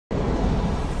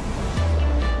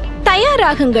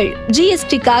தயாராகுங்கள்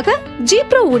ஜிஎஸ்டிக்காக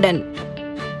gPro உடன்.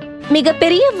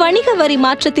 மிகப்பெரிய வணிக வரி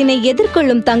மாற்றத்தினை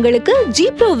எதிர்கொள்ளும் தங்களுக்கு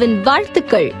gProவின்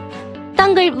வாழ்த்துக்கள்.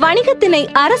 தங்கள் வணிகத்தினை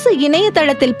அரசு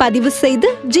இணையதளத்தில் பதிவு செய்து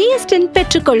GST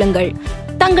பெற்றுக் கொள்ளுங்கள்.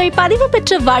 தங்கள் பதிவு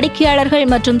பெற்ற வாடிக்கையாளர்கள்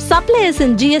மற்றும்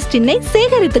சப்ளையர்ஸின் GST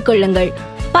சேகரித்துக் கொள்ளுங்கள்.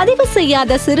 பதிவு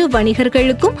செய்யாத சிறு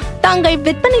வணிகர்களுக்கும் தாங்கள்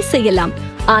விற்பனை செய்யலாம்.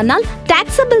 ஆனால்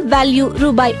டாக்ஸபிள் வேல்யூ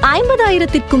ரூபாய்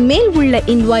 50,000க்கு மேல் உள்ள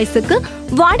இன்வாய்ஸுக்கு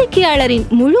வாடிக்கையாளரின்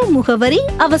முழு முகவரி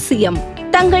அவசியம்.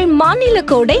 தங்கள் மாநில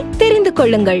கோடை தெரிந்து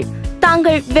கொள்ளுங்கள்.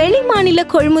 தாங்கள் வெளி மாநில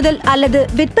கொள்முதல் அல்லது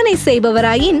விற்பனை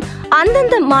செய்பவராயின்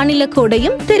அந்தந்த மாநில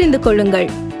கோடையும் தெரிந்து கொள்ளுங்கள்.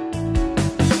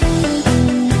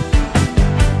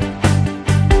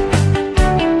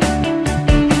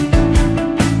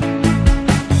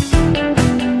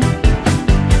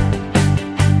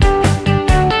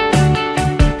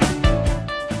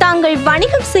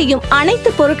 வணிகம் செய்யும் அனைத்து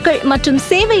பொருட்கள் மற்றும்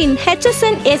சேவையின்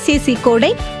HSN SAC கோடை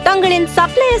தங்களின்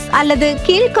சப்ளையர்ஸ் அல்லது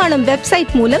கீழ்காணும்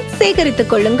வெப்சைட் மூலம் சேகரித்துக்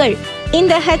கொள்ளுங்கள்.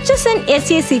 இந்த HSN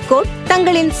SAC கோட்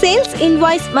தங்களின் சேல்ஸ்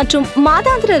இன்வாய்ஸ் மற்றும்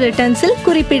மாதாந்திர ரிட்டர்ன்ஸில்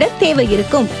குறிப்பிட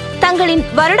தேவையிருக்கும். தங்களின்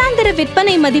வருடாந்திர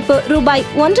விற்பனை மதிப்பு ரூபாய்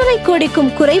 1.5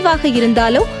 கோடிக்கும் குறைவாக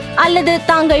இருந்தாலோ அல்லது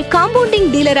தாங்கள் காம்பவுண்டிங்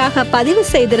டீலராக பதிவு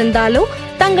செய்திருந்தாலோ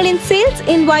தங்களின் சேல்ஸ்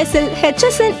இன்வாய்ஸில்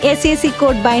HSN SAC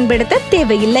கோட் பயன்படுத்த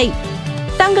தேவையில்லை.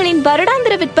 தங்களின்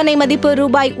வருடாந்திர விற்பனை மதிப்பு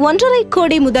ரூபாய் 1.5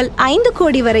 கோடி முதல் 5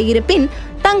 கோடி வரை இருப்பின்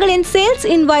தங்களின் சேல்ஸ்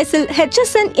இன்வாய்ஸில்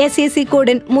HSN SAC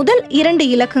கோடின் முதல் 2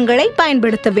 இலக்கங்களை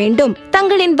பயன்படுத்த வேண்டும்.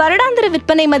 தங்களின் வருடாந்திர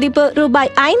விற்பனை மதிப்பு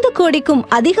ரூபாய் 5 கோடிக்கும்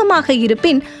அதிகமாக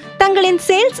இருப்பின் தங்களின்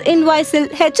சேல்ஸ் இன்வாய்ஸில்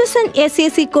HSN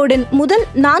SAC கோடின் முதல்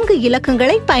 4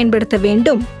 இலக்கங்களை பயன்படுத்த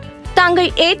வேண்டும்.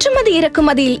 தாங்கள் ஏற்றுமதி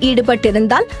இறக்குமதியில்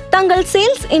ஈடுபட்டிருந்தால் தங்கள்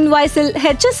சேல்ஸ் இன்வாய்ஸில்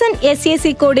HSN SAC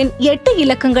கோடின் 8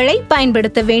 இலக்கங்களை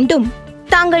பயன்படுத்த வேண்டும்.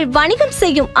 தாங்கள் வணிகம்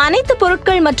செய்யும் அனைத்து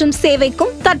பொருட்கள் மற்றும்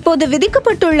சேவைக்கும் தற்போது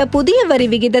விதிக்கப்பட்டுள்ள புதிய வரி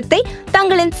விகிதத்தை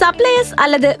தங்களின் சப்ளையர்ஸ்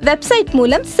அல்லது வெப்சைட்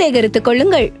மூலம் சேகரித்துக்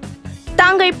கொள்ளுங்கள்.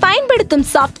 தாங்கள் பயன்படுத்தும்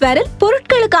சாஃப்ட்வேரில்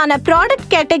பொருட்களுக்கான ப்ராடக்ட்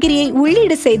கேட்டகரியை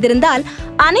உள்ளீடு செய்திருந்தால்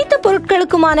அனைத்து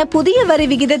பொருட்களுக்குமான புதிய வரி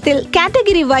விகிதத்தில்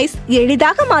கேட்டகரி வைஸ்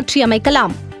எளிதாக மாற்றி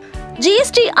அமைக்கலாம்.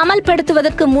 GST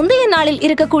அமல்படுத்துவதற்கு முந்தைய நாளில்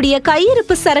இருக்கக்கூடிய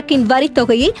கையிருப்பு சரக்கின் வரி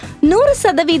தொகையை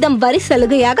 100% வரி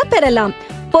சலுகையாக பெறலாம்.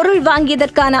 பொருள்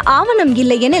வாங்கியதற்கான ஆவணம்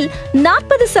இல்லையெனில்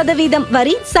 40%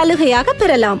 வரி சலுகையாக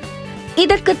பெறலாம்.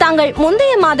 இதற்கு தாங்கள்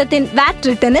முந்தைய மாதத்தின் VAT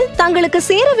ரிட்டனில் தங்களுக்கு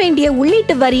சேர வேண்டிய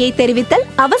உள்ளீட்டு வரியை தெரிவித்தல்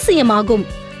அவசியமாகும்.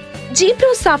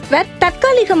 gPro சாஃப்ட்வேர்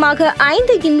தற்காலிகமாக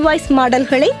 5 இன்வாய்ஸ்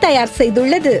மாடல்களை தயார்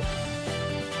செய்துள்ளது.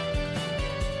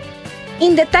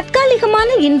 இந்த தற்காலிகமான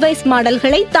இன்வாய்ஸ்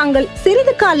மாடல்களை தாங்கள்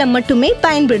சிறிது காலம் மட்டுமே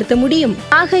பயன்படுத்த முடியும்.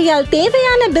 ஆகையால்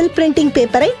தேவையான பில் பிரிண்டிங்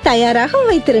பேப்பரை தயாராக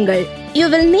வைத்திருங்கள். You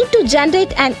will need to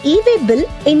generate an e-way bill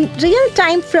in real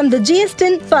time from the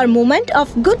GST for movement of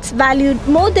goods valued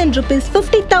more than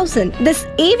 ₹50,000. This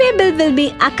e-way bill will be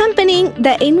accompanying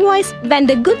the invoice when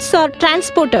the goods are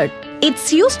transported. It's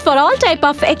used for all type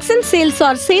of exchange sales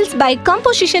or sales by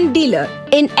composition dealer.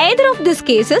 In either of these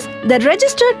cases, the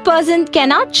registered person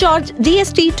cannot charge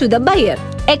GST to the buyer.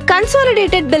 A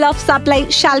consolidated bill of supply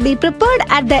shall be prepared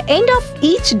at the end of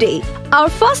each day. Our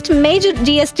first major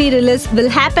GST release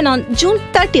will happen on June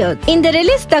 30th. இந்த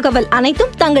release தகவல்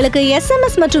அனைத்தும் தங்களுக்கு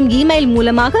SMS மற்றும் email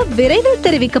மூலமாக விரைவில்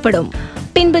தெரிவிக்கப்படும்.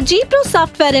 பின்பு gPro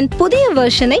சாஃப்ட்வேரின் புதிய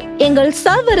வெர்ஷனை எங்கள்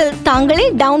சர்வரில் தாங்களே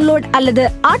டவுன்லோட் அல்லது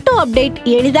ஆட்டோ அப்டேட்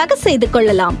எளிதாக செய்து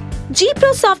கொள்ளலாம்.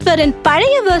 gPro சாஃப்ட்வேரின்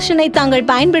பழைய வெர்ஷனை தாங்கள்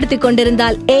பயன்படுத்திக்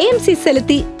கொண்டிருந்தால் AMC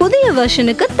செலுத்தி புதிய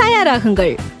வெர்ஷனுக்கு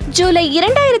தயாராகுங்கள். ஜூலை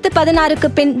 2016க்கு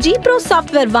பின் gPro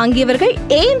சாஃப்ட்வேர் வாங்கியவர்கள்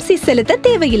AMC செலுத்த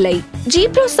தேவையில்லை.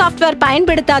 gPro சாஃப்ட்வேர்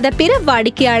பயன்படுத்தாத பிற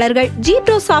வாடிக்கையாளர்கள்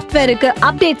gPro சாஃப்ட்வேருக்கு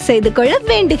அப்டேட் செய்து கொள்ள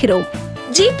வேண்டுகிறோம்.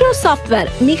 gPro சாஃப்ட்வேர்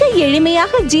மிக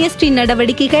எளிமையாக GST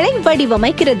நடவடிக்கைகளை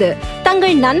வடிவமைக்கிறது.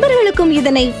 தங்கள் நண்பர்களுக்கும்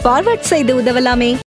இதனை ஃபார்வர்ட் செய்து உதவலாமே.